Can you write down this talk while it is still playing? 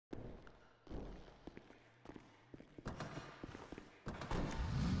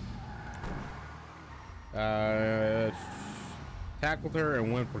Tackled her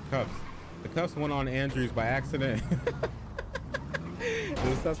and went for cuffs. The cuffs went on Andrews by accident.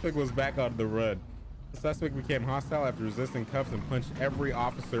 The suspect was back on the run. The suspect became hostile after resisting cuffs and punched every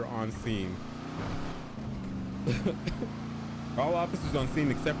officer on scene. All officers on scene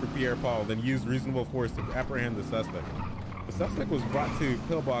except for Pierre Paul then used reasonable force to apprehend the suspect. The suspect was brought to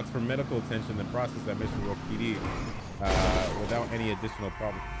pillbox for medical attention and processed at Mission Road PD without any additional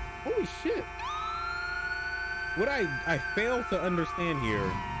problem. Holy shit! What I fail to understand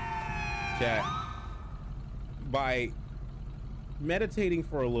here, chat, by meditating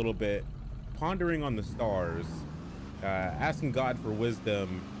for a little bit, pondering on the stars, asking God for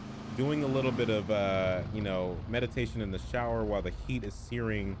wisdom, doing a little bit of you know, meditation in the shower while the heat is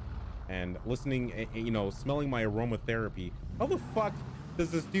searing, and listening, you know, smelling my aromatherapy. How the fuck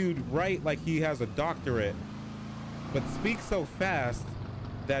does this dude write like he has a doctorate but speak so fast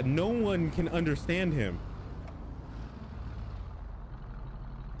that no one can understand him?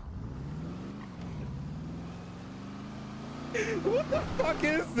 What the fuck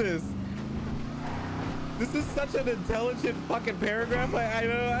is this? This is such an intelligent fucking paragraph.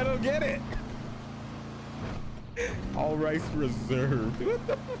 I don't get it. All rights reserved. What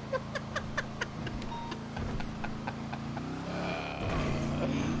the fuck?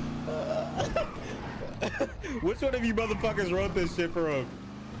 Which one of you motherfuckers wrote this shit for him?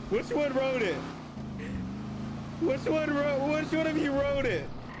 Which one wrote it? Which one of you wrote it?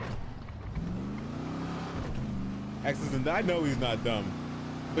 X's, and I know he's not dumb,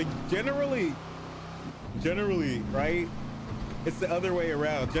 but generally, right? It's the other way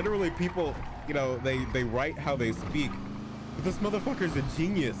around. Generally, people, you know, they write how they speak. But this motherfucker's a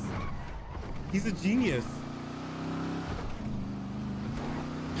genius. He's a genius.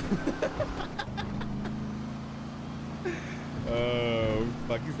 Oh,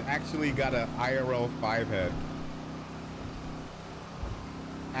 fuck. He's actually got an IRL 5 head.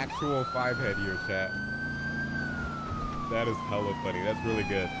 Actual 5 head here, chat. That is hella funny. That's really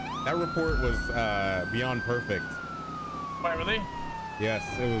good. That report was beyond perfect. Wait, really? Yes,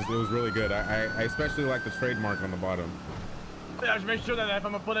 it was really good. I especially like the trademark on the bottom. Yeah, I should make sure that if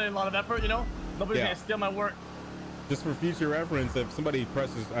I'm gonna put in a lot of effort, you know, nobody's gonna steal my work. Just for future reference, if somebody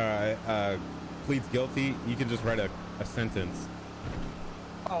presses pleads guilty, you can just write a sentence.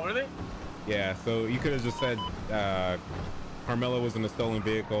 Oh, really? Yeah, so you could have just said Carmela was in a stolen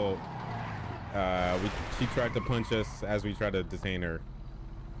vehicle. She tried to punch us as we tried to detain her.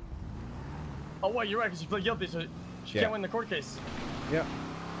 Oh, wait, you're right, because she pled guilty, so she can't win the court case. Yeah.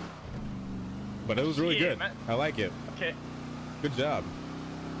 But it was really good. Man. I like it. Okay. Good job.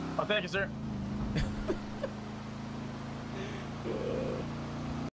 Oh, thank you, sir.